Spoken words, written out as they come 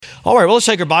All right, well, let's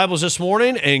take our Bibles this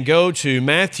morning and go to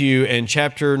Matthew and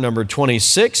chapter number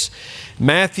 26.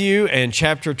 Matthew and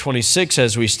chapter 26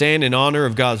 as we stand in honor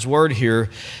of God's Word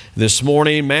here this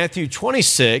morning. Matthew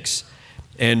 26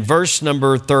 and verse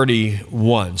number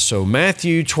 31. So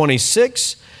Matthew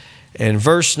 26 and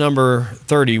verse number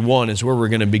 31 is where we're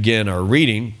going to begin our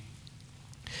reading.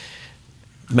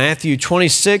 Matthew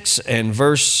 26 and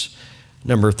verse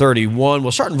number 31.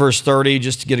 We'll start in verse 30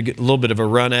 just to get a little bit of a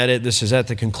run at it. This is at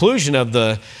the conclusion of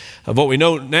what we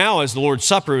know now as the Lord's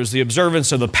Supper, is the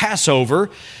observance of the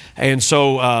Passover. And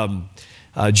so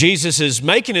Jesus is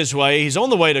making his way. He's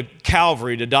on the way to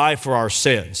Calvary to die for our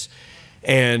sins.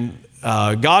 And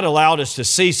God allowed us to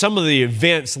see some of the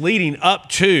events leading up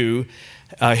to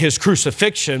his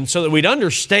crucifixion so that we'd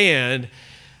understand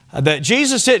that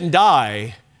Jesus didn't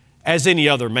die as any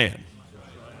other man.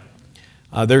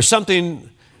 There's something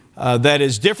that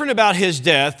is different about his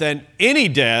death than any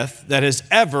death that has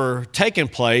ever taken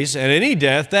place and any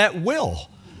death that will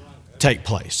take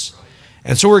place.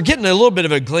 And so we're getting a little bit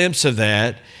of a glimpse of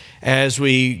that as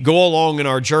we go along in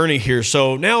our journey here.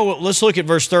 So now let's look at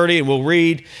verse 30 and we'll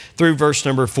read through verse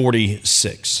number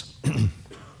 46.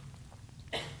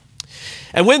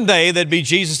 And when they, that'd be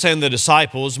Jesus and the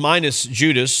disciples, minus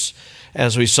Judas,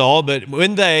 as we saw, but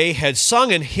when they had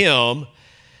sung an hymn,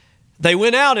 they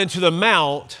went out into the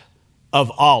Mount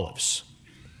of Olives.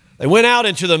 They went out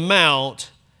into the Mount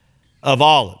of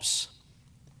Olives.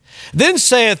 Then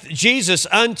saith Jesus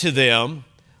unto them,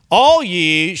 All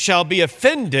ye shall be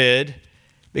offended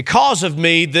because of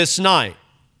me this night.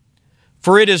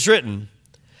 For it is written,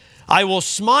 I will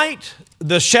smite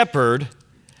the shepherd,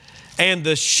 and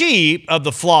the sheep of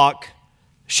the flock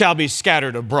shall be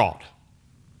scattered abroad.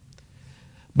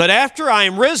 But after I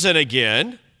am risen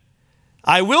again,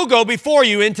 I will go before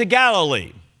you into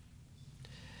Galilee.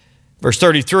 Verse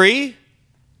 33,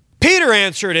 Peter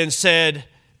answered and said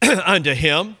unto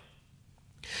him,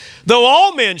 Though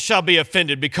all men shall be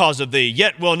offended because of thee,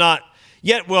 yet will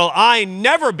I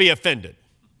never be offended.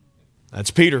 That's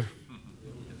Peter.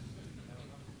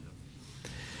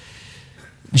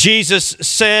 Jesus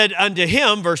said unto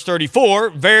him, verse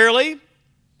 34, Verily,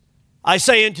 I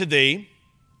say unto thee,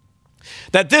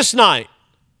 that this night,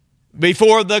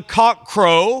 before the cock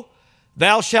crow,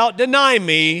 thou shalt deny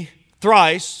me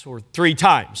thrice, or 3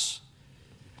 times.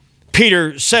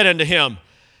 Peter said unto him,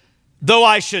 Though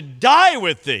I should die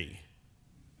with thee,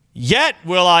 yet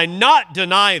will I not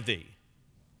deny thee.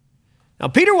 Now,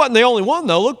 Peter wasn't the only one,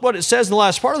 though. Look what it says in the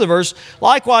last part of the verse.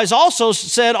 Likewise also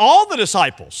said all the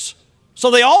disciples. So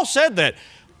they all said that,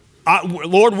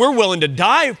 Lord, we're willing to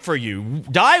die for you,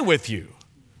 die with you.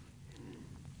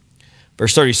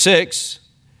 Verse 36,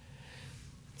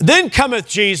 Then cometh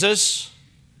Jesus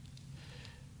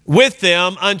with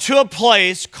them unto a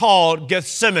place called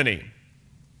Gethsemane,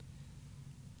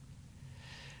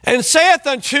 and saith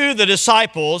unto the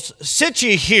disciples, Sit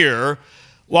ye here,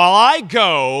 while I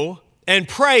go and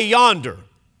pray yonder.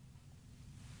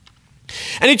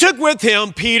 And he took with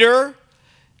him Peter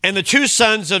and the 2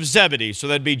 sons of Zebedee, so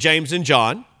that'd be James and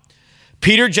John,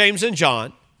 Peter, James, and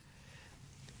John.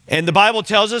 And the Bible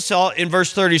tells us in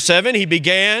verse 37, he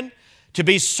began to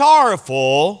be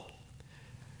sorrowful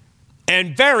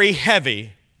and very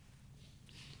heavy.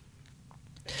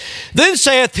 Then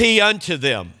saith he unto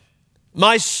them,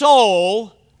 My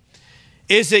soul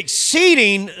is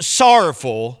exceeding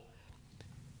sorrowful.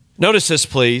 Notice this,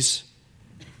 please.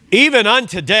 Even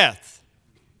unto death.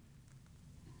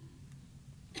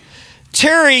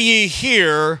 Tarry ye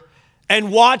here and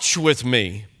watch with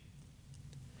me.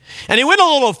 And he went a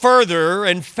little further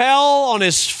and fell on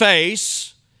his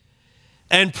face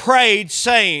and prayed,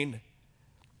 saying,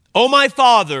 O my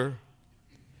Father,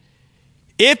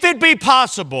 if it be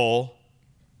possible,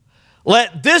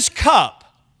 let this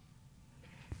cup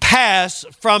pass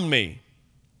from me.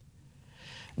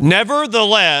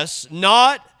 Nevertheless,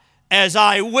 not as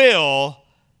I will,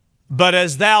 but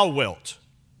as thou wilt.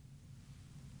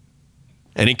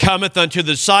 And he cometh unto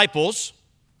the disciples,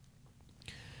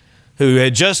 who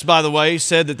had just, by the way,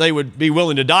 said that they would be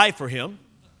willing to die for him,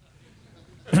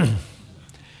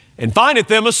 and findeth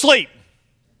them asleep.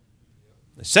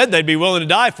 They said they'd be willing to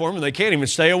die for him, and they can't even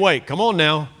stay awake. Come on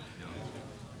now.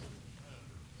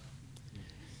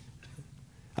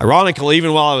 Ironically,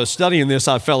 even while I was studying this,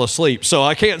 I fell asleep, so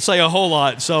I can't say a whole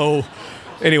lot. So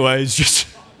anyways, just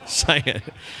saying.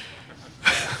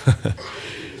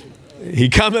 He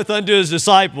cometh unto his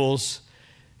disciples,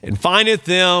 and findeth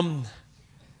them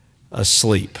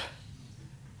asleep,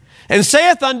 and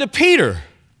saith unto Peter,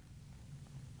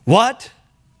 What?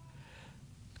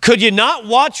 Could you not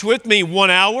watch with me 1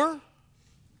 hour?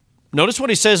 Notice what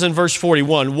he says in verse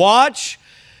 41. Watch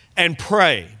and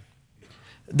pray,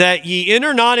 that ye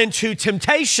enter not into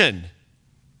temptation.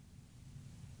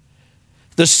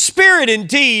 The spirit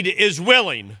indeed is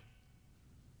willing,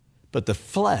 but the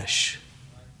flesh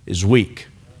is weak.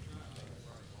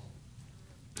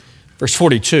 Verse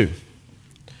 42.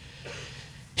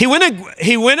 He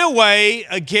went away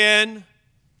again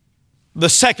the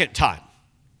second time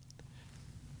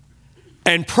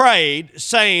and prayed,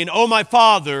 saying, O my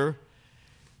Father,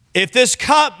 if this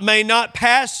cup may not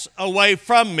pass away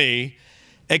from me,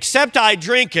 except I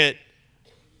drink it,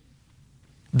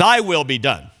 thy will be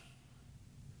done.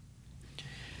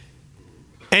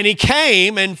 And he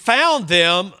came and found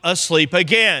them asleep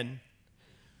again,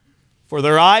 for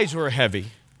their eyes were heavy.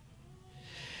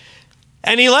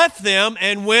 And he left them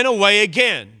and went away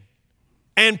again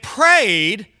and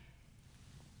prayed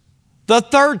the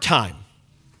third time,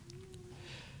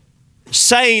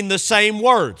 saying the same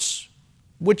words,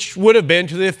 which would have been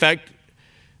to the effect,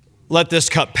 let this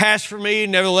cup pass from me,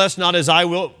 nevertheless not as I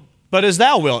will, but as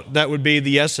thou wilt. That would be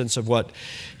the essence of what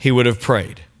he would have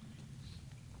prayed.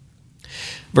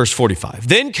 Verse 45,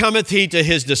 then cometh he to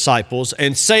his disciples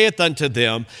and saith unto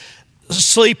them,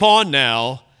 sleep on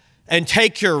now and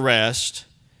take your rest.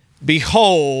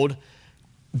 Behold,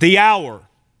 the hour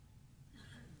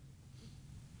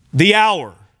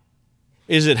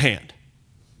is at hand.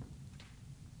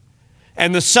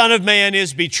 And the Son of Man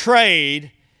is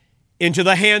betrayed into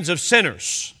the hands of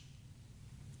sinners.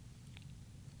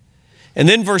 And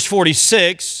then verse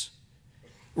 46,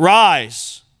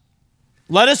 rise,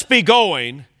 let us be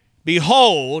going.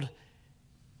 Behold,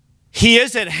 he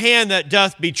is at hand that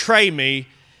doth betray me.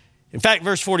 In fact,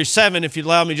 verse 47, if you'd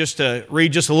allow me just to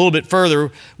read just a little bit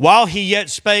further. While he yet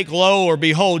spake, lo, or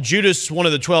behold, Judas, one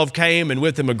of the 12, came, and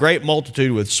with him a great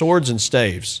multitude with swords and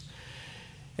staves.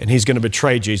 And he's going to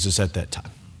betray Jesus at that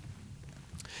time.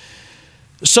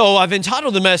 So I've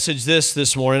entitled the message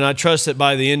this morning. I trust that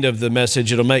by the end of the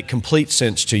message, it'll make complete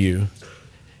sense to you.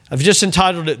 I've just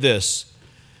entitled it this,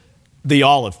 The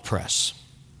Olive Press.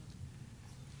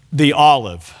 The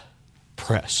Olive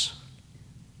Press.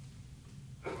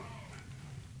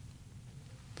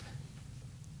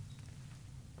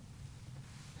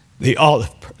 The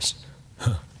olive press.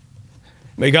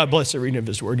 May God bless the reading of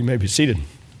His word. You may be seated.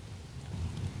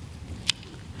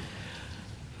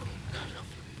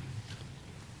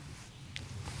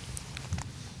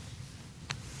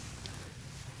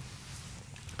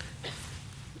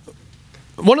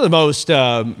 One of the most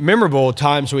memorable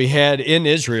times we had in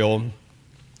Israel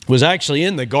was actually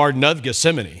in the Garden of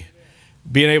Gethsemane.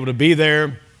 Being able to be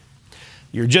there,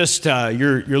 you're just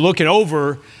you're looking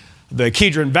over the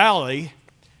Kidron Valley,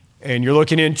 and you're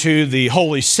looking into the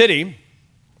holy city.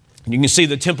 You can see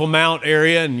the Temple Mount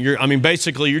area, and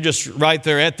basically you're just right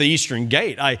there at the Eastern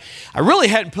Gate. I really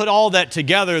hadn't put all that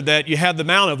together, that you have the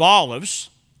Mount of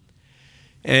Olives.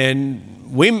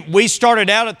 And we started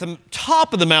out at the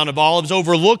top of the Mount of Olives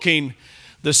overlooking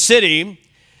the city.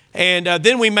 And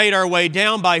then we made our way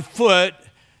down by foot,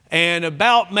 and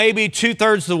about maybe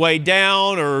 2/3 of the way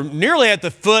down, or nearly at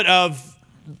the foot of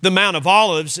the Mount of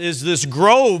Olives, is this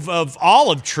grove of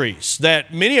olive trees,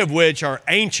 that many of which are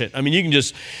ancient. I mean, you can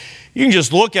just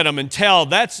look at them and tell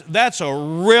that's a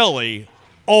really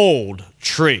old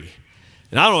tree.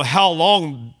 And I don't know how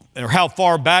long or how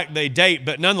far back they date,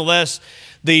 but nonetheless,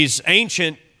 these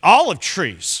ancient olive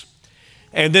trees.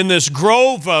 And then this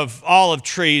grove of olive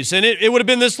trees. And it would have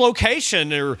been this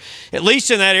location, or at least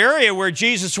in that area, where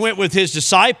Jesus went with his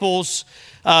disciples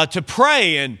to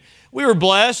pray. And we were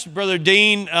blessed. Brother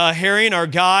Dean Herring, our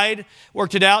guide,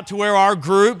 worked it out to where our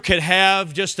group could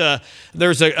have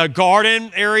there's a garden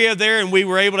area there, and we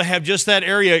were able to have just that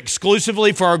area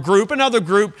exclusively for our group. Another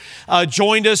group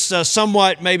joined us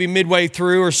somewhat maybe midway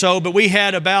through or so, but we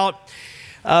had about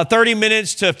 30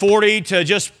 minutes to 40 to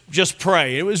just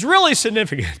pray. It was really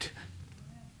significant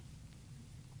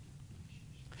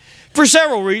for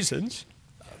several reasons.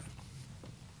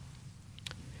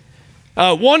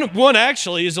 One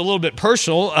actually is a little bit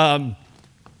personal.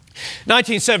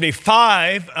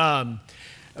 1975,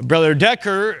 Brother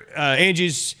Decker,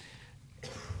 Angie's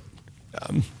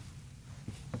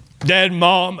dad and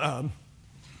mom,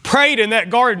 prayed in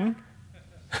that garden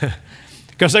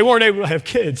because they weren't able to have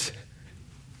kids.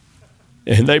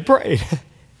 And they prayed.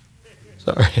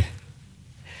 Sorry.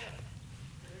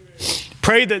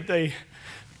 Prayed that they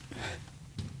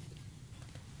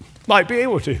might be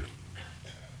able to.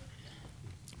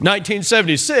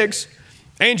 1976,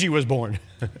 Angie was born.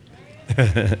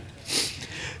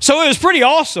 So it was pretty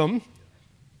awesome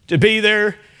to be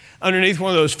there underneath one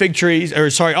of those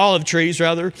olive trees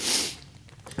rather,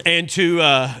 and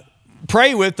to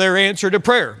pray with their answer to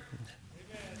prayer.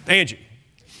 Angie.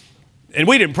 And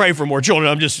we didn't pray for more children,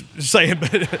 I'm just saying,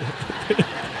 but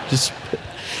just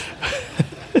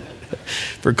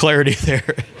for clarity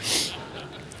there.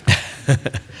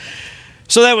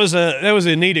 So that was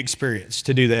a neat experience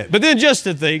to do that. But then just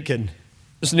to think, and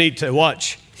it's neat to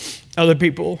watch other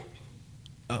people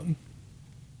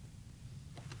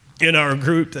in our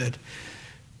group that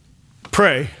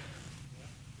pray.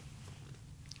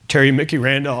 Terry and Mickey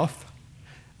Randolph,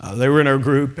 they were in our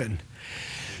group, and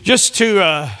just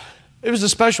to, it was a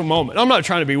special moment. I'm not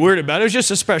trying to be weird about it. It was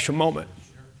just a special moment,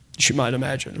 as you might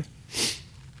imagine.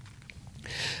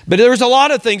 But there was a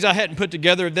lot of things I hadn't put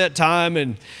together at that time,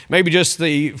 and maybe just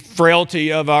the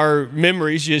frailty of our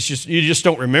memories. You just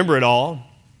don't remember it all.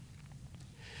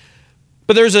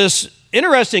 But there's this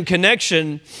interesting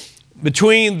connection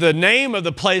between the name of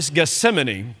the place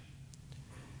Gethsemane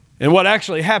and what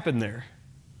actually happened there.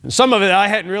 And some of it I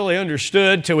hadn't really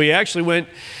understood till we actually went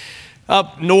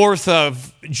up north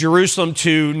of Jerusalem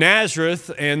to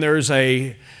Nazareth, and there's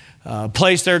a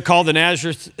place there called the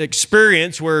Nazareth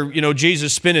Experience where,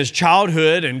 Jesus spent his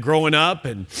childhood and growing up,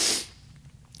 and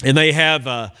they have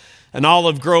an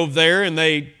olive grove there, and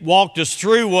they walked us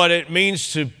through what it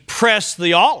means to press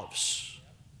the olives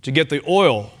to get the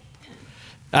oil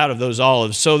out of those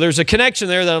olives. So there's a connection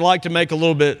there that I'd like to make a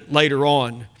little bit later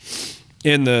on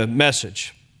in the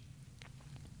message.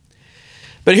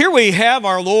 But here we have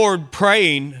our Lord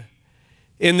praying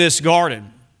in this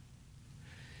garden.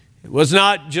 It was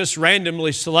not just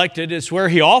randomly selected. It's where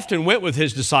he often went with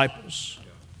his disciples.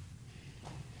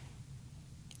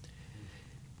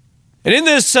 And in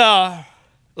this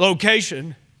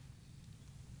location,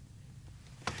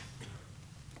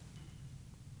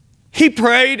 he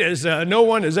prayed as no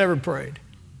one has ever prayed,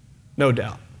 no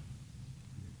doubt.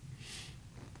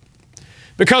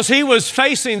 Because he was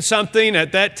facing something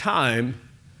at that time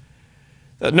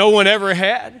that no one ever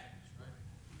had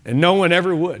and no one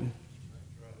ever would.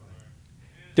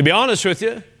 To be honest with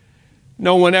you,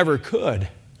 no one ever could.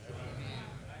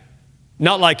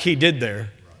 Not like he did there.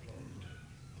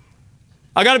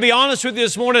 I got to be honest with you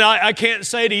this morning, I can't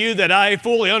say to you that I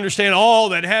fully understand all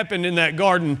that happened in that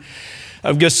Garden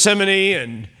of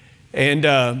Gethsemane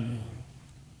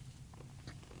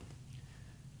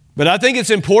but I think it's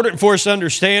important for us to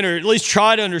understand, or at least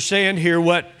try to understand here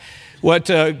what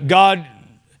God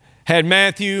had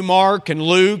Matthew, Mark, and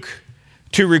Luke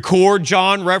to record.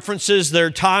 John references their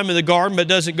time in the garden, but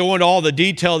doesn't go into all the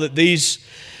detail that these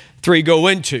three go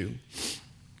into.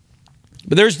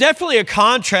 But there's definitely a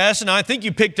contrast, and I think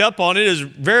you picked up on it, is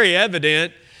very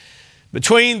evident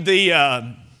between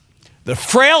the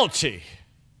frailty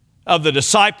of the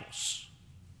disciples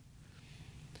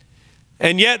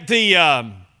and yet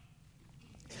the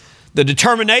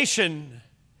determination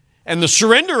and the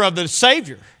surrender of the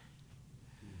Savior.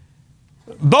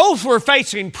 Both were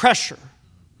facing pressure.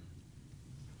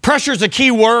 Pressure is a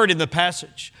key word in the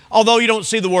passage. Although you don't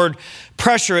see the word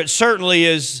pressure, it certainly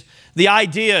is, the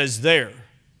idea is there.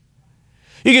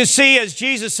 You can see as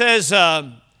Jesus says,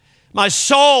 my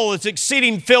soul is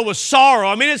exceeding filled with sorrow.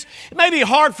 I mean, it may be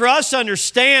hard for us to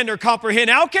understand or comprehend.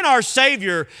 How can our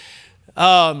Savior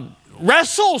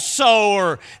wrestle so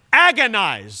or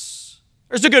agonize?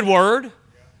 There's a good word.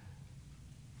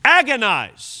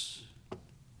 Agonize.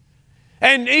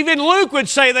 And even Luke would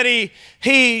say that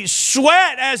he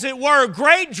sweat, as it were,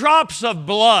 great drops of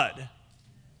blood.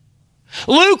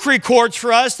 Luke records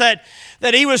for us that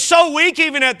he was so weak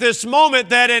even at this moment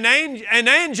that an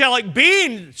angelic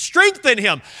being strengthened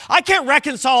him. I can't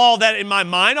reconcile all that in my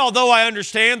mind, although I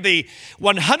understand the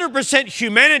 100%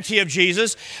 humanity of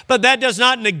Jesus, but that does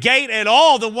not negate at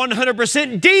all the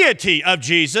 100% deity of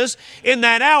Jesus in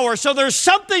that hour. So there's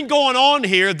something going on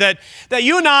here that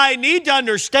you and I need to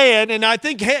understand, and I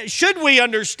think should we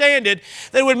understand it,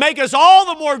 that would make us all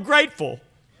the more grateful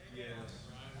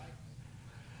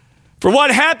for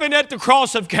what happened at the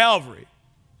cross of Calvary.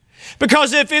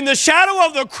 Because if in the shadow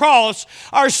of the cross,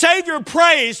 our Savior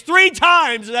prays 3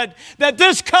 times that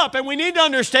this cup, and we need to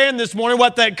understand this morning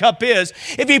what that cup is.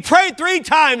 If he prayed 3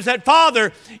 times that,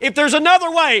 Father, if there's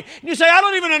another way, and you say, I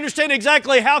don't even understand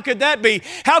exactly how could that be.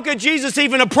 How could Jesus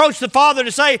even approach the Father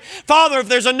to say, Father, if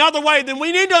there's another way, then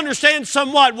we need to understand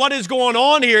somewhat what is going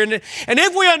on here. And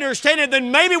if we understand it,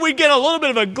 then maybe we get a little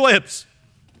bit of a glimpse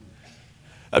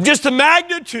of just the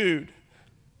magnitude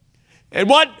and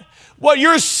what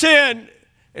your sin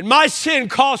and my sin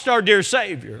cost our dear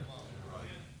Savior.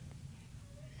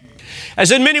 As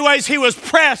in many ways he was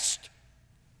pressed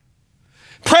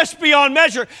beyond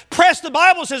measure. Pressed, the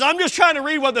Bible says, I'm just trying to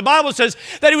read what the Bible says,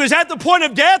 that he was at the point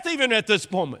of death even at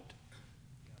this moment.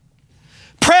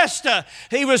 Pressed,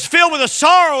 he was filled with a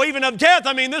sorrow even of death.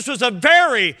 I mean, this was a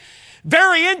very,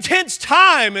 very intense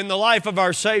time in the life of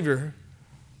our Savior.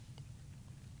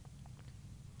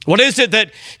 What is it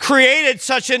that created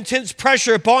such intense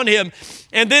pressure upon him?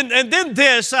 And then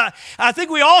this, I think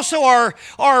we also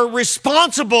are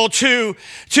responsible to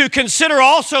consider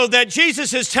also that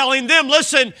Jesus is telling them,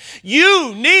 listen,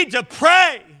 you need to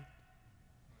pray.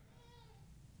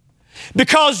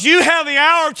 Because you have the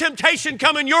hour of temptation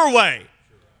coming your way.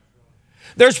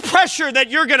 There's pressure that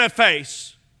you're going to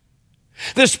face.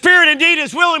 The spirit indeed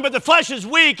is willing, but the flesh is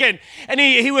weak. And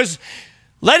he was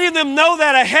letting them know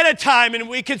that ahead of time. And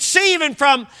we could see even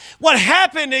from what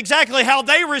happened exactly how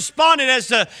they responded as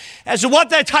to what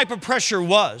that type of pressure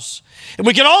was. And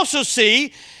we can also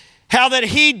see how that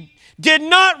he did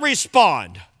not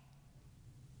respond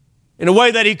in a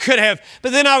way that he could have.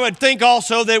 But then I would think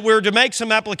also that we're to make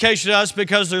some application to us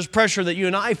because there's pressure that you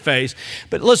and I face.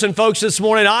 But listen, folks, this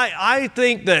morning, I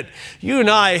think that you and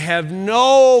I have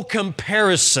no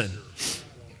comparison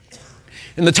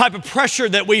in the type of pressure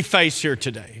that we face here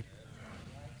today.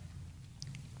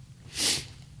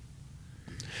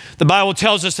 The Bible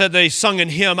tells us that they sung an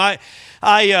hymn. I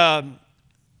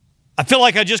feel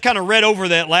like I just kind of read over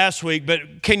that last week,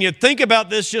 but can you think about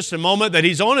this just a moment, that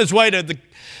he's on his way to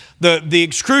the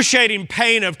excruciating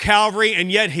pain of Calvary, and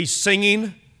yet he's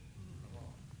singing?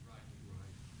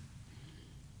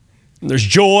 And there's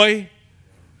joy.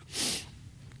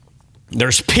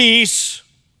 There's peace.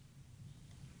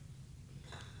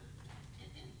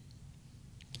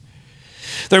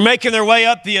 They're making their way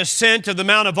up the ascent of the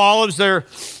Mount of Olives. They're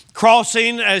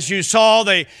crossing, as you saw,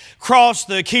 they crossed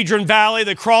the Kidron Valley,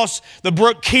 they crossed the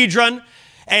brook Kidron,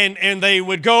 and they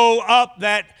would go up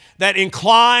that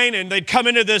incline, and they'd come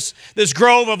into this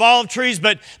grove of olive trees.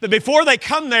 But before they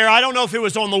come there, I don't know if it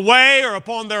was on the way or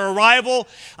upon their arrival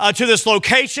to this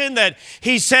location, that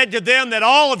he said to them that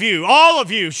all of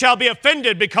you shall be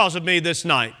offended because of me this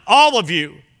night. All of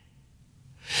you.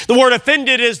 The word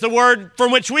offended is the word from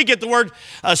which we get the word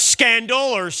scandal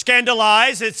or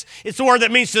scandalize. It's the word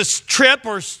that means to trip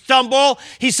or stumble.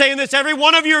 He's saying this: every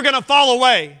one of you are going to fall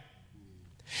away.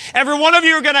 Every one of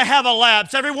you are going to have a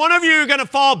lapse. Every one of you are going to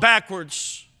fall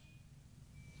backwards.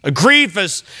 A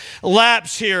grievous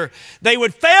lapse here. They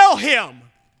would fail him.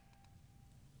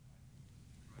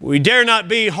 We dare not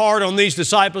be hard on these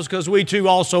disciples because we too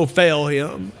also fail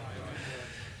him.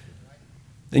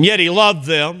 And yet he loved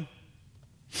them.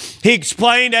 He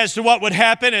explained as to what would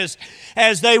happen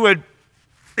as they would,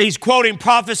 he's quoting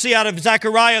prophecy out of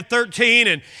Zechariah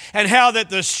 13 and how that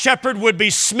the shepherd would be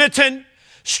smitten,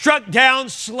 struck down,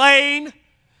 slain.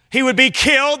 He would be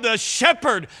killed. The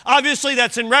shepherd, obviously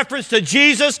that's in reference to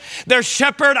Jesus, their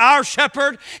shepherd, our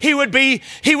shepherd. He would be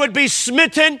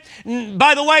smitten.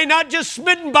 By the way, not just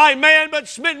smitten by man, but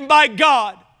smitten by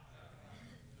God.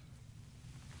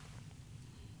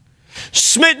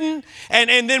 Smitten,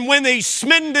 and then when they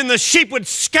smitten, then the sheep would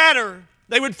scatter.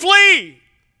 They would flee.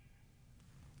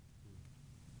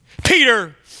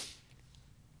 Peter,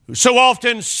 who so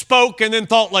often spoke and then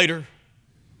thought later,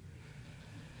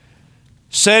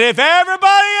 said, if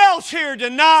everybody else here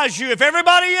denies you, if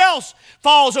everybody else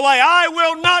falls away, I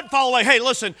will not fall away. Hey,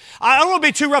 listen, I don't want to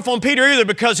be too rough on Peter either,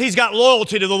 because he's got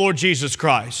loyalty to the Lord Jesus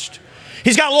Christ.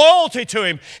 He's got loyalty to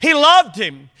him. He loved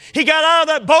him. He got out of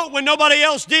that boat when nobody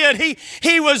else did.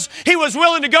 He was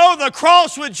willing to go to the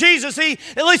cross with Jesus.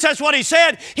 At least that's what he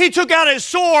said. He took out his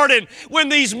sword, and when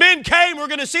these men came, we're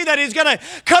going to see that he's going to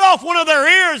cut off one of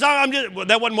their ears.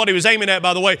 That wasn't what he was aiming at,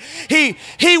 by the way.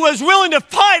 He was willing to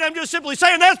fight. I'm just simply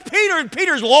saying that's Peter, and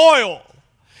Peter's loyal.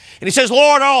 And he says,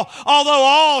 Lord, although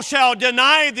all shall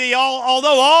deny thee,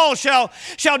 although all shall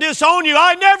disown you,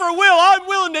 I never will. I'm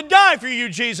willing to die for you,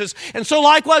 Jesus. And so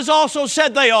likewise also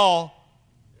said they all.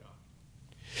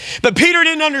 But Peter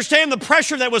didn't understand the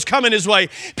pressure that was coming his way.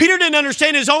 Peter didn't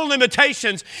understand his own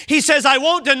limitations. He says, I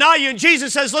won't deny you. And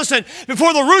Jesus says, listen,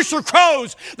 before the rooster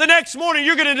crows the next morning,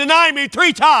 you're going to deny me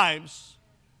 3 times.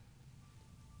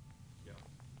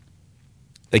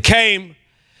 They came,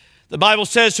 the Bible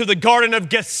says, to the Garden of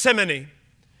Gethsemane.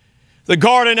 The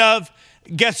Garden of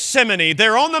Gethsemane.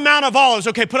 They're on the Mount of Olives.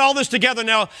 Okay, put all this together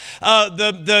now.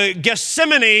 The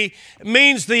Gethsemane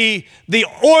means the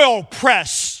oil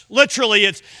press. Literally,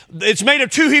 it's made of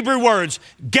 2 Hebrew words.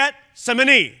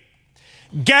 Gethsemane.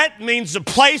 Get means the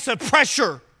place of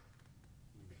pressure.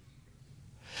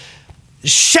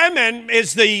 Shemen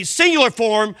is the singular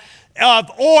form of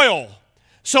oil.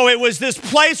 So it was this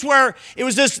place where it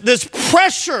was this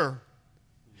pressure.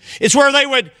 It's where they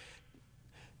would,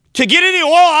 to get any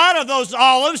oil out of those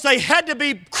olives, they had to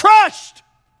be crushed.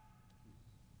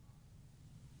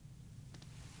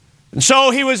 And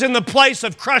so he was in the place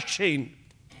of crushing.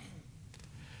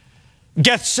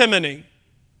 Gethsemane.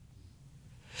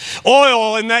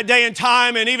 Oil in that day and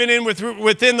time, and even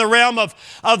within the realm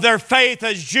of their faith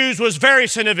as Jews, was very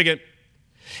significant.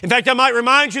 In fact, I might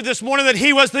remind you this morning that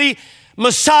he was the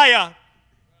Messiah.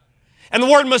 And the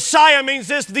word Messiah means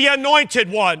this, the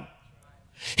anointed one.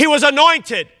 He was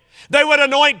anointed. They would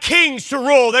anoint kings to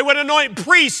rule. They would anoint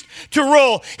priests to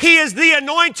rule. He is the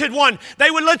anointed one. They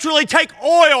would literally take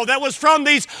oil that was from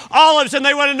these olives and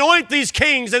they would anoint these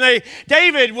kings. And they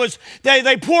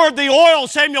poured the oil.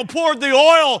 Samuel poured the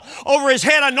oil over his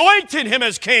head, anointed him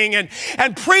as king.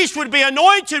 And priests would be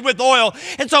anointed with oil.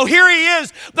 And so here he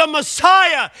is, the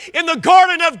Messiah in the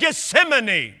Garden of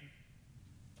Gethsemane,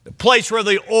 the place where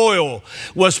the oil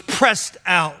was pressed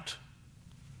out.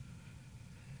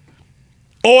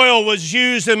 Oil was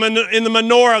used in the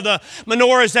menorah. The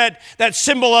menorah is that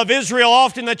symbol of Israel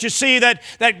often that you see,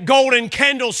 that golden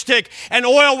candlestick. And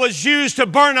oil was used to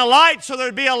burn a light so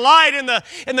there'd be a light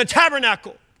in the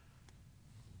tabernacle.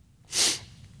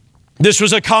 This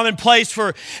was a common place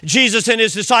for Jesus and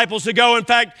his disciples to go. In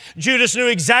fact, Judas knew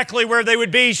exactly where they would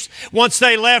be once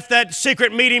they left that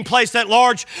secret meeting place, that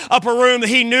large upper room.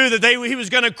 He knew that he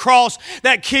was going to cross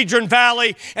that Kidron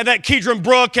Valley and that Kidron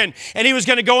Brook, and he was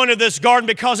going to go into this garden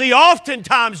because he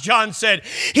oftentimes, John said,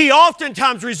 he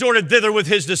oftentimes resorted thither with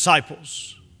his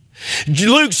disciples.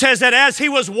 Luke says that as he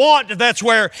was wont, that's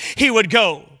where he would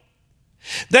go.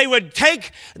 They would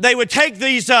take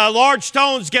these large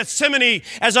stones. Gethsemane,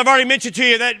 as I've already mentioned to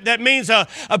you, that means a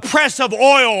press of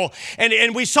oil.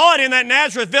 And we saw it in that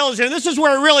Nazareth village. And this is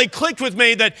where it really clicked with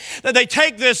me that they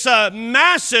take this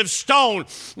massive stone,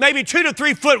 maybe 2 to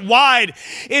 3 foot wide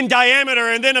in diameter,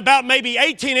 and then about maybe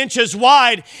 18 inches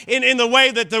wide in the way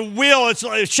that the wheel,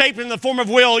 it's shaped in the form of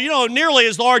wheel, nearly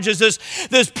as large as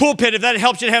this pulpit, if that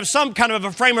helps you to have some kind of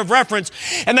a frame of reference.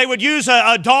 And they would use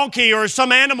a donkey or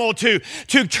some animal to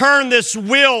turn this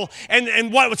wheel.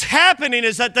 And what was happening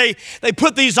is that they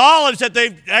put these olives that they're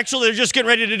just getting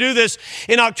ready to do this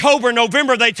in October,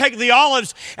 November. They take the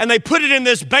olives and they put it in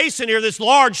this basin here, this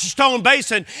large stone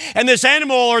basin. And this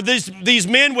animal or these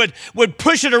men would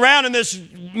push it around, and this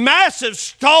massive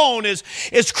stone is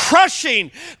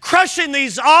crushing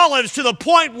these olives to the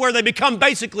point where they become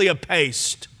basically a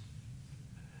paste.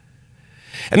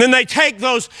 And then they take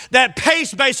that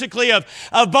paste basically of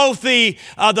both the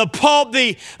pulp,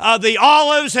 the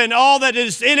olives and all that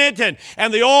is in it,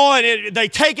 and the oil, and they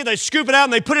take it, they scoop it out,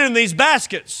 and they put it in these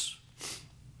baskets.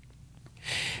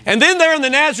 And then there in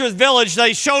the Nazareth village,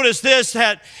 they showed us this,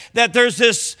 that there's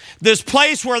this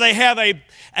place where they have a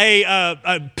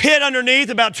pit underneath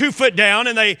about 2 foot down,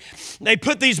 and they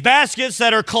put these baskets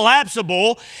that are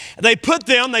collapsible.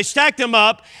 They stack them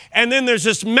up, and then there's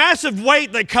this massive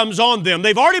weight that comes on them.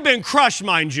 They've already been crushed,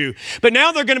 mind you, but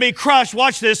now they're going to be crushed,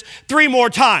 watch this, 3 more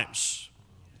times.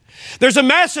 There's a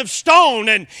massive stone,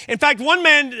 and in fact, one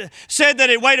man said that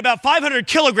it weighed about 500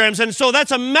 kilograms, and so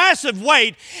that's a massive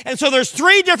weight. And so there's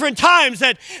 3 different times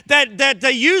that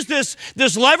they use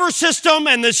this lever system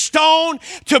and this stone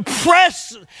to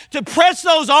press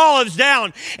those olives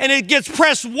down, and it gets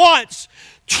pressed once,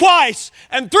 twice,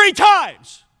 and 3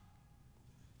 times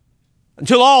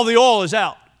until all the oil is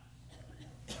out.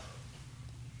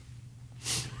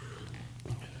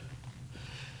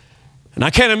 And I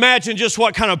can't imagine just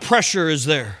what kind of pressure is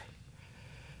there.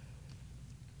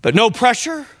 But no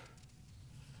pressure,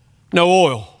 no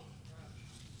oil.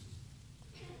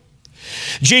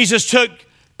 Jesus took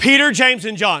Peter, James,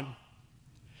 and John.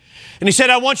 And he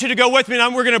said, I want you to go with me,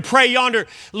 and we're going to pray yonder.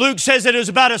 Luke says that it was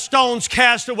about a stone's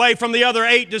cast away from the other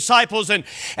 8 disciples. And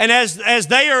as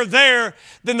they are there,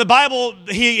 then the Bible,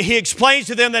 he explains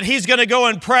to them that he's going to go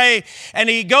and pray. And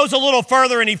he goes a little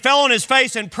further, and he fell on his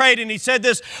face and prayed. And he said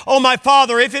this, oh, my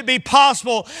Father, if it be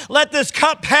possible, let this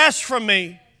cup pass from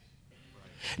me.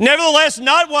 Nevertheless,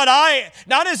 not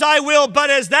as I will, but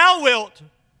as thou wilt.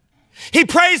 He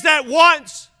prays that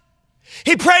once.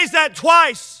 He prays that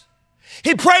twice.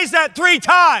 He prays that 3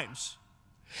 times.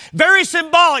 Very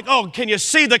symbolic. Oh, can you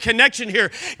see the connection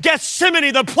here?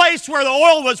 Gethsemane, the place where the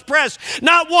oil was pressed.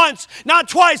 Not once, not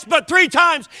twice, but 3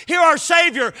 times. Here our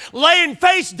Savior, laying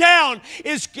face down,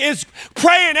 is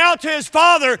praying out to his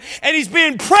Father, and he's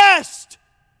being pressed.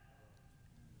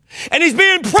 And he's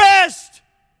being pressed.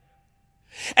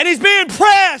 And he's being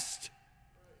pressed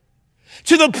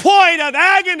to the point of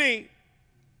agony.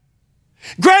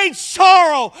 Great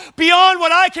sorrow beyond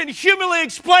what I can humanly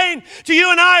explain to you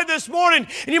and I this morning.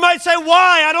 And you might say,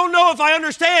 why? I don't know if I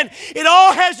understand. It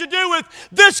all has to do with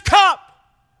this cup.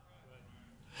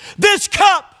 This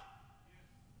cup.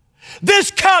 This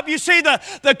cup, you see,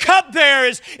 the cup there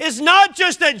is not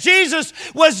just that Jesus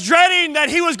was dreading that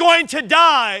he was going to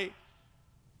die.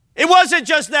 It wasn't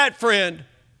just that, friend.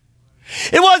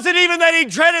 It wasn't even that he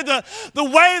dreaded the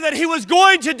way that he was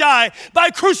going to die by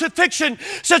crucifixion,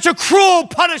 such a cruel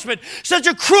punishment, such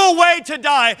a cruel way to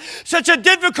die, such a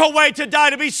difficult way to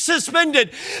die, to be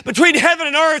suspended between heaven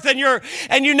and earth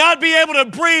and you not be able to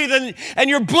breathe and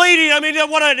you're bleeding. I mean,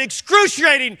 what an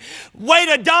excruciating way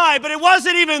to die. But it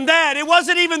wasn't even that. It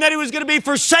wasn't even that he was going to be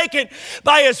forsaken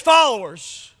by his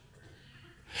followers.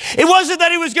 It wasn't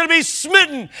that he was going to be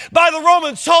smitten by the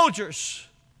Roman soldiers.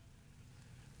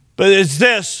 But it's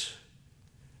this: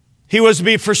 he was to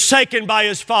be forsaken by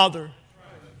his Father.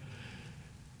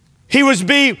 He was to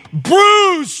be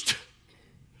bruised,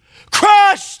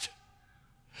 crushed.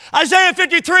 Isaiah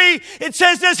 53, it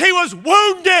says this: he was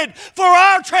wounded for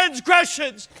our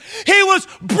transgressions. He was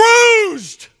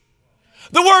bruised.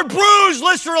 The word bruised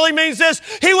literally means this: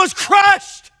 he was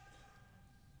crushed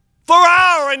for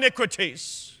our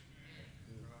iniquities.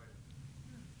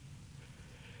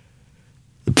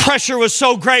 Pressure was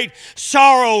so great,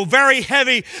 sorrow, very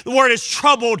heavy. The word is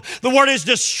troubled. The word is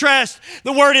distressed.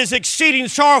 The word is exceeding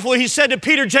sorrowful. He said to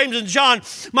Peter, James, and John,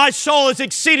 my soul is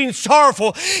exceeding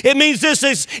sorrowful. It means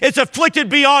it's afflicted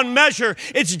beyond measure.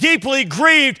 It's deeply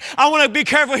grieved. I want to be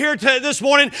careful here this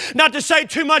morning not to say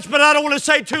too much, but I don't want to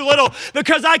say too little,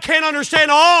 because I can't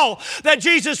understand all that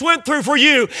Jesus went through for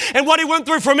you and what he went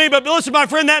through for me. But listen, my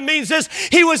friend, that means this: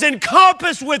 he was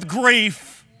encompassed with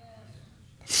grief.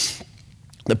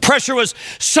 The pressure was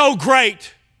so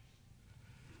great.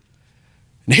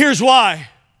 And here's why.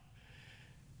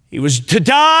 He was to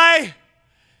die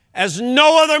as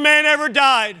no other man ever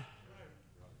died.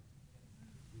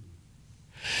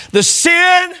 The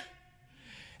sin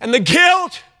and the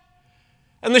guilt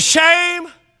and the shame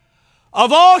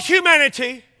of all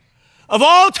humanity, of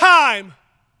all time,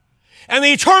 and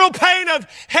the eternal pain of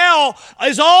hell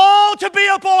is all to be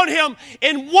upon him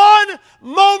in one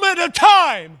moment of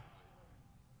time.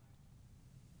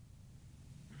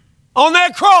 On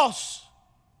that cross.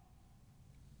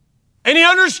 And he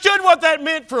understood what that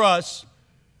meant for us.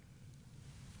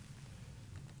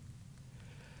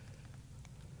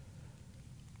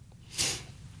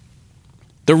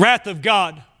 The wrath of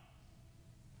God.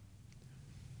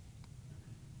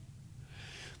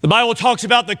 The Bible talks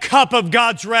about the cup of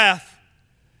God's wrath.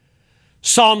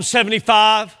 Psalm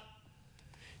 75.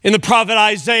 In the prophet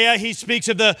Isaiah, he speaks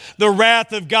of the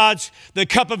wrath of the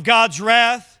cup of God's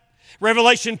wrath.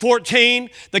 Revelation 14,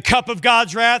 the cup of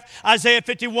God's wrath. Isaiah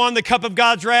 51, the cup of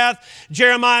God's wrath.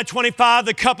 Jeremiah 25,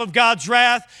 the cup of God's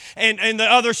wrath. And the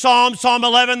other Psalm, Psalm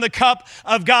 11, the cup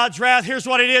of God's wrath. Here's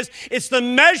what it is. It's the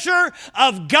measure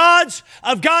of God's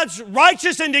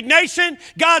righteous indignation,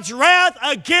 God's wrath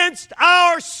against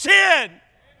our sin.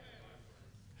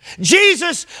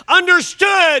 Jesus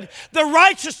understood the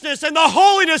righteousness and the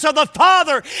holiness of the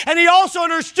Father, and he also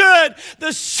understood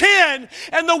the sin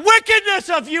and the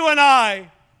wickedness of you and I.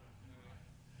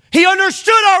 He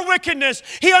understood our wickedness.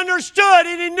 He understood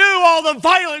and he knew all the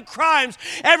violent crimes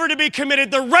ever to be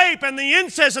committed, the rape and the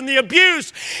incest and the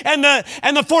abuse and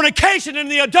the fornication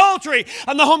and the adultery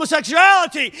and the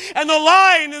homosexuality and the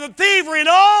lying and the thievery and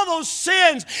all those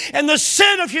sins and the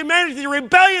sin of humanity, the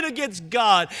rebellion against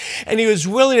God. And he was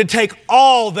willing to take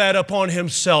all that upon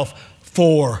himself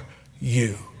for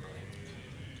you.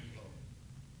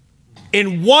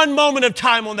 In one moment of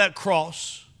time on that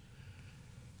cross.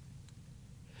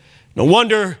 No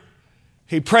wonder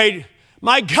he prayed,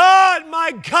 my God,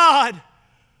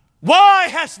 why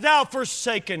hast thou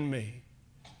forsaken me?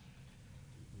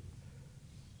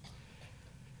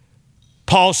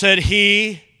 Paul said,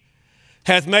 he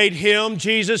hath made him,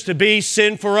 Jesus, to be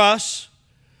sin for us,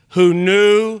 who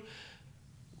knew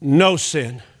no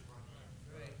sin.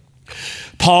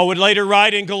 Paul would later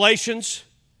write in Galatians,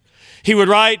 he would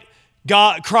write,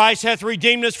 Christ hath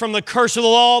redeemed us from the curse of the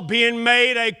law, being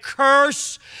made a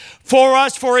curse for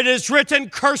us, for it is written,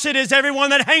 cursed is everyone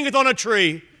that hangeth on a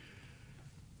tree.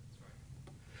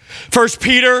 1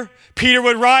 Peter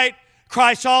would write,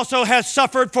 Christ also hath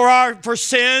suffered for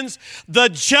sins, the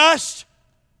just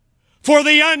for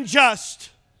the unjust,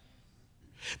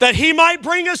 that he might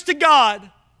bring us to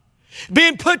God,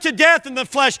 being put to death in the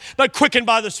flesh, but quickened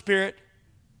by the Spirit.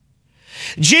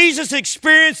 Jesus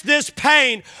experienced this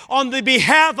pain on the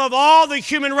behalf of all the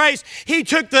human race. He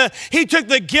took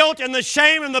the guilt and the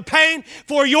shame and the pain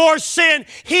for your sin.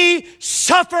 He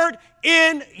suffered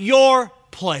in your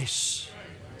place.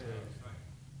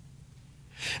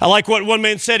 I like what one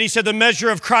man said. He said, the measure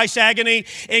of Christ's agony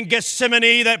in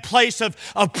Gethsemane, that place of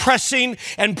pressing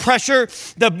and pressure,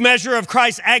 the measure of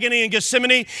Christ's agony in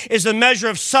Gethsemane is the measure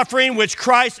of suffering which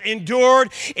Christ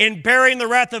endured in bearing the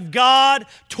wrath of God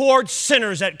towards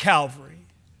sinners at Calvary.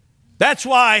 That's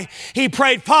why he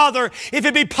prayed, Father, if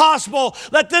it be possible,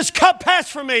 let this cup pass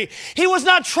from me. He was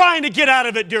not trying to get out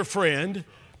of it, dear friend.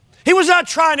 He was not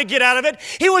trying to get out of it.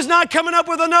 He was not coming up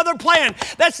with another plan.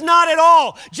 That's not at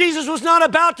all. Jesus was not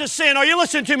about to sin. Are you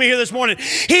listening to me here this morning?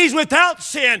 He's without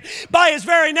sin. By his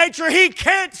very nature, he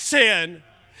can't sin.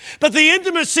 But the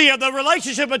intimacy of the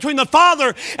relationship between the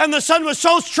Father and the Son was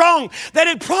so strong that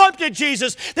it prompted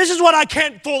Jesus. This is what I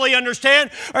can't fully understand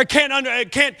or can't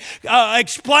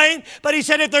explain. But he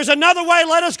said, if there's another way,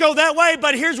 let us go that way.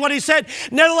 But here's what he said,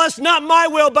 nevertheless, not my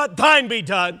will, but thine be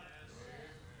done.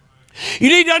 You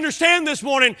need to understand this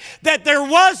morning that there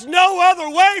was no other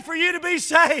way for you to be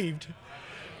saved.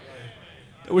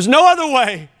 There was no other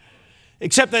way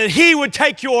except that he would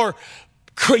take your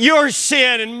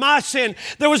sin and my sin.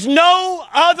 There was no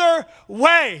other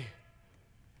way.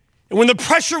 And when the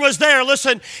pressure was there,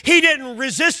 listen, he didn't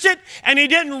resist it and he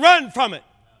didn't run from it.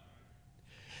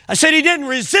 I said he didn't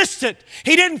resist it.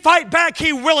 He didn't fight back.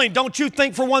 He willing. Don't you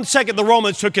think for one second the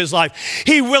Romans took his life.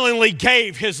 He willingly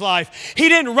gave his life. He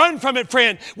didn't run from it,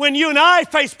 friend. When you and I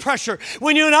face pressure,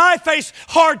 when you and I face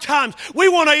hard times, we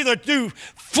want to either do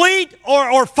fleet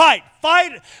or fight.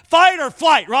 Fight or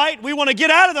flight, right? We want to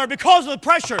get out of there because of the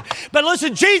pressure. But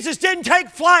listen, Jesus didn't take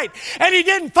flight and he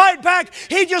didn't fight back.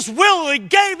 He just willingly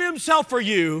gave himself for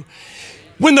you.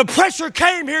 When the pressure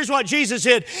came, here's what Jesus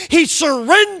did. He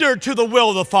surrendered to the will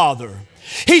of the Father.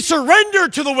 He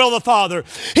surrendered to the will of the Father.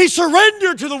 He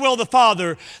surrendered to the will of the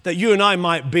Father that you and I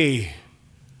might be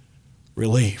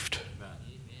relieved.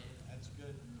 That's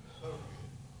good.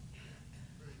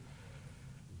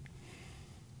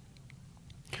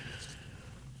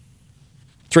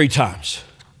 3 times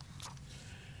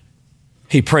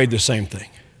he prayed the same thing.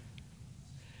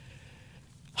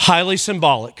 Highly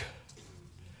symbolic.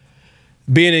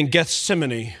 Being in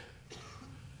Gethsemane,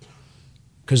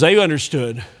 because they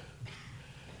understood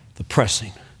the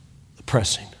pressing.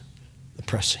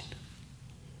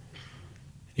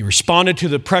 He responded to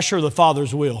the pressure of the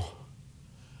Father's will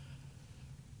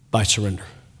by surrender.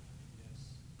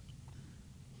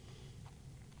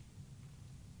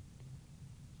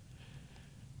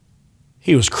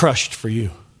 He was crushed for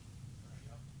you.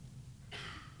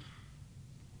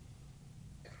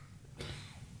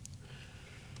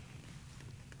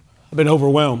 I've been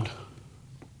overwhelmed.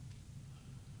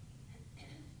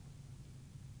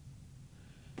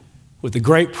 With the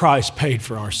great price paid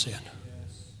for our sin.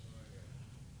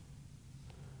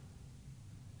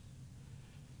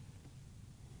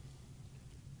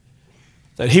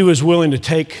 That he was willing to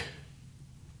take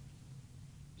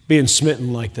being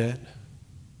smitten like that.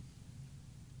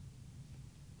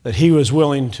 That he was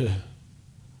willing to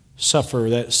suffer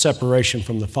that separation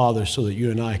from the Father so that you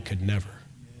and I could never.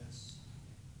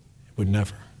 Would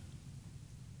never.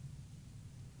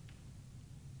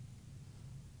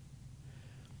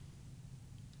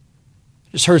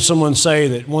 Just heard someone say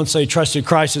that once they trusted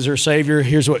Christ as their Savior,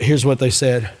 here's what they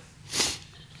said.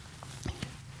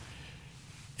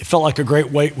 It felt like a great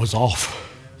weight was off.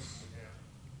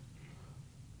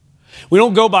 We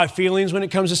don't go by feelings when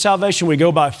it comes to salvation. We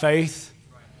go by faith.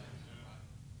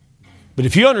 But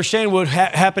if you understand what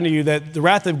happened to you, that the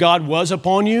wrath of God was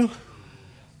upon you,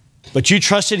 but you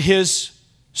trusted his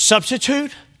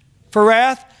substitute for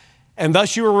wrath, and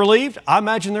thus you were relieved, I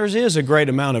imagine there is a great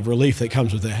amount of relief that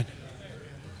comes with that.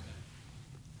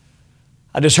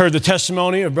 I just heard the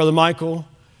testimony of Brother Michael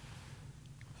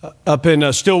up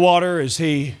in Stillwater as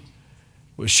he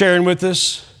was sharing with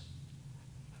us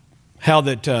how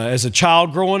that as a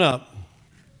child growing up,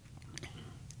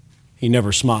 he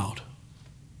never smiled.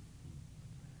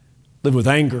 Lived with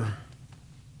anger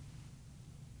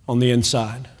on the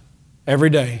inside.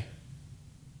 Every day.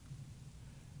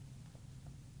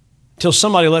 Till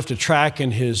somebody left a track in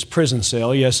his prison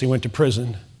cell. Yes, he went to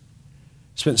prison.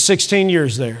 Spent 16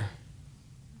 years there.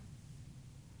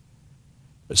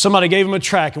 But somebody gave him a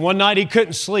track, and one night he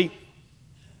couldn't sleep.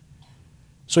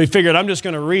 So he figured, I'm just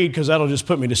going to read because that'll just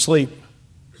put me to sleep.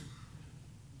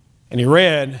 And he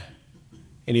read,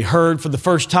 and he heard for the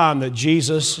first time that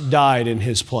Jesus died in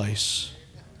his place.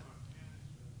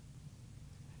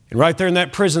 And right there in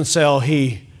that prison cell,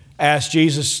 he asked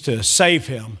Jesus to save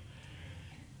him.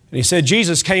 And he said,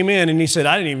 Jesus came in and he said,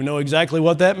 I didn't even know exactly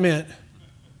what that meant.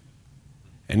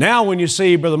 And now when you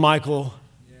see Brother Michael,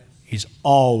 he's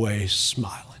always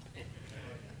smiling.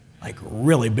 Like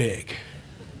really big.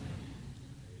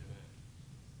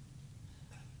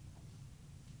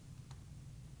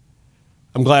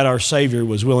 I'm glad our Savior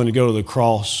was willing to go to the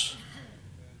cross.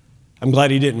 I'm glad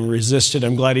he didn't resist it.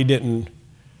 I'm glad he didn't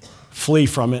flee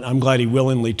from it. I'm glad he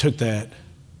willingly took that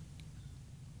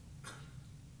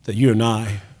you and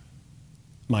I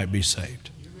might be saved.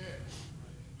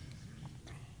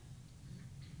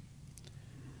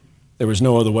 There was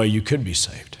no other way you could be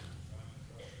saved.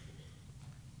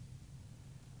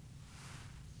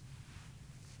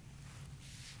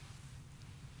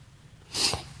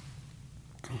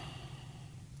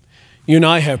 You and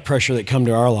I have pressure that come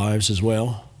to our lives as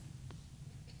well.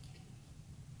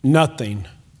 Nothing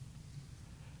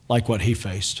like what he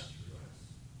faced.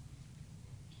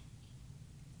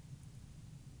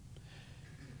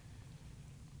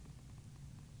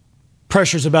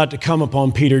 Pressure's about to come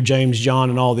upon Peter, James, John,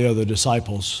 and all the other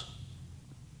disciples.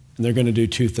 And they're going to do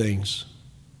two things.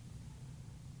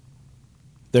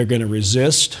 They're going to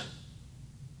resist,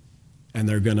 and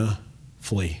they're going to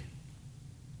flee.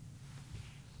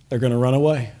 They're going to run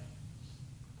away.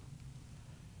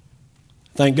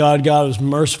 Thank God, God was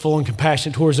merciful and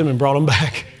compassionate towards them and brought them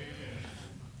back.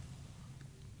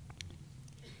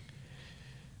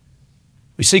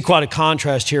 We see quite a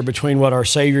contrast here between what our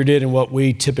Savior did and what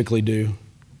we typically do.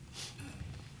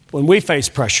 When we face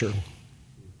pressure,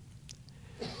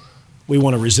 we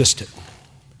want to resist it.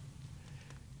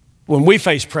 When we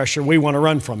face pressure, we want to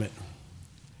run from it.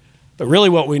 But really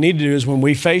what we need to do is when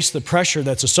we face the pressure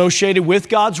that's associated with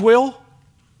God's will,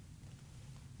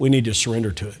 we need to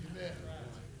surrender to it.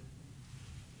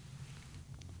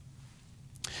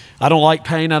 I don't like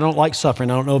pain. I don't like suffering.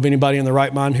 I don't know of anybody in their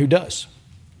right mind who does.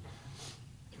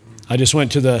 I just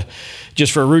went to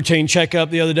just for a routine checkup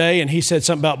the other day, and he said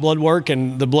something about blood work,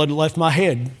 and the blood left my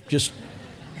head. Just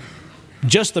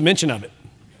the mention of it.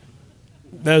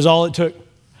 That was all it took.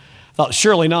 I thought,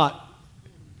 surely not.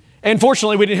 And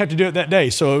fortunately, we didn't have to do it that day,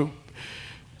 so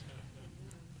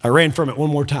I ran from it one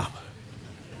more time.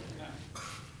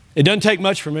 It doesn't take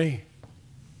much for me.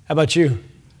 How about you?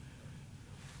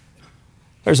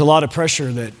 There's a lot of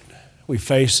pressure that we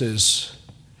face as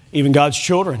even God's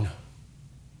children,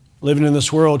 living in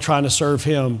this world trying to serve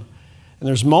Him. And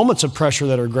there's moments of pressure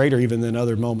that are greater even than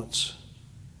other moments.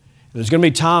 And there's going to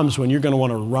be times when you're going to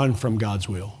want to run from God's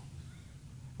will,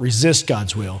 resist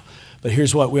God's will. But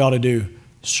here's what we ought to do: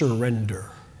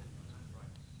 surrender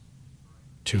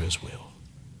to His will.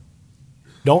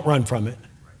 Don't run from it.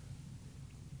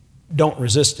 Don't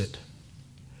resist it.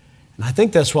 And I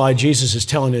think that's why Jesus is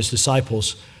telling His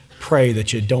disciples, pray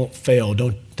that you don't fail.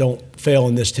 Don't fail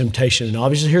in this temptation. And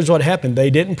obviously, here's what happened. They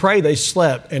didn't pray, they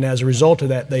slept. And as a result of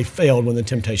that, they failed when the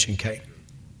temptation came.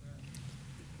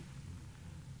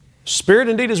 Spirit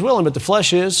indeed is willing, but the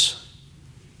flesh is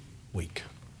weak.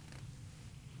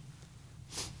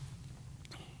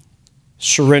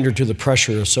 Surrender to the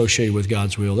pressure associated with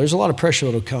God's will. There's a lot of pressure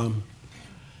that will come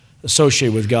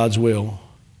associated with God's will.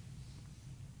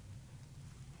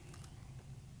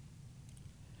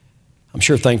 I'm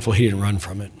sure thankful he didn't run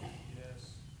from it.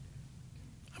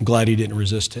 I'm glad he didn't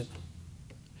resist it.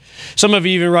 Some of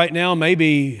you even right now may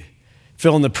be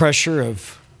feeling the pressure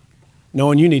of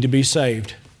knowing you need to be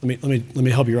saved. Let me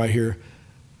help you right here.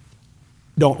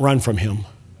 Don't run from him.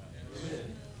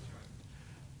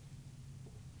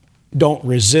 Don't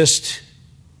resist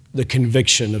the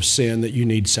conviction of sin that you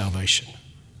need salvation.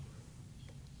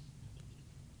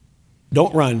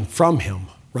 Don't run from him,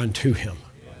 run to him.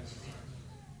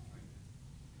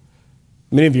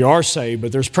 Many of you are saved,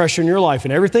 but there's pressure in your life,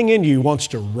 and everything in you wants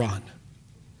to run.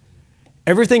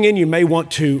 Everything in you may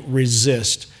want to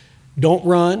resist. Don't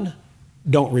run,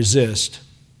 don't resist,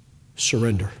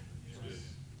 surrender.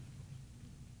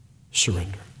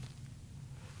 Surrender.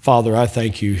 Father, I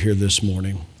thank you here this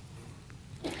morning.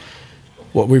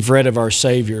 What we've read of our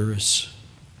Savior is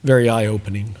very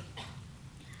eye-opening.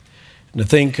 And to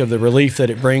think of the relief that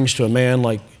it brings to a man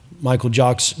like Michael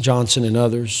Johnson and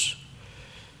others.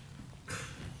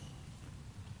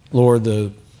 Lord,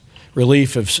 the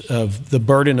relief of the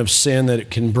burden of sin that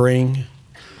it can bring.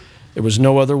 There was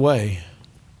no other way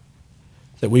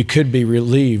that we could be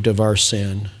relieved of our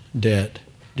sin debt,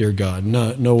 dear God.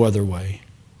 No other way.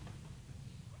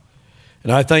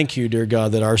 And I thank you, dear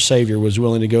God, that our Savior was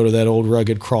willing to go to that old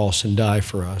rugged cross and die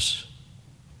for us.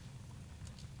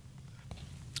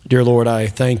 Dear Lord, I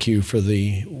thank you for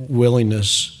the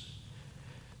willingness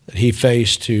that he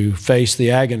faced to face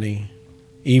the agony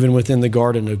even within the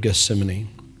Garden of Gethsemane.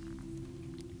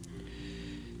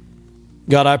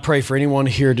 God, I pray for anyone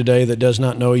here today that does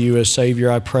not know you as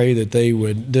Savior. I pray that they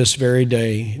would this very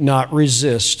day not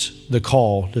resist the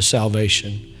call to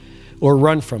salvation or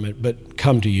run from it, but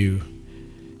come to you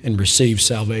and receive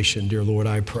salvation. Dear Lord,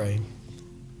 I pray.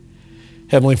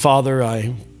 Heavenly Father,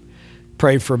 I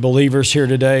pray for believers here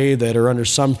today that are under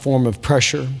some form of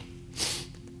pressure.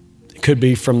 It could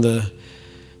be from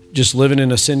just living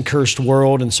in a sin-cursed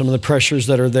world and some of the pressures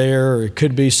that are there, or it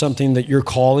could be something that you're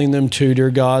calling them to, dear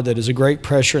God, that is a great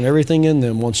pressure and everything in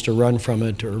them wants to run from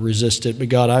it or resist it. But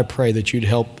God, I pray that you'd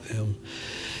help them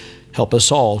Help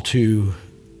us all to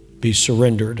be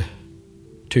surrendered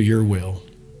to your will,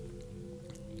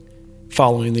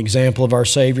 following the example of our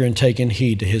Savior and taking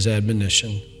heed to his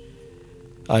admonition.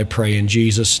 I pray in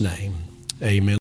Jesus' name, amen.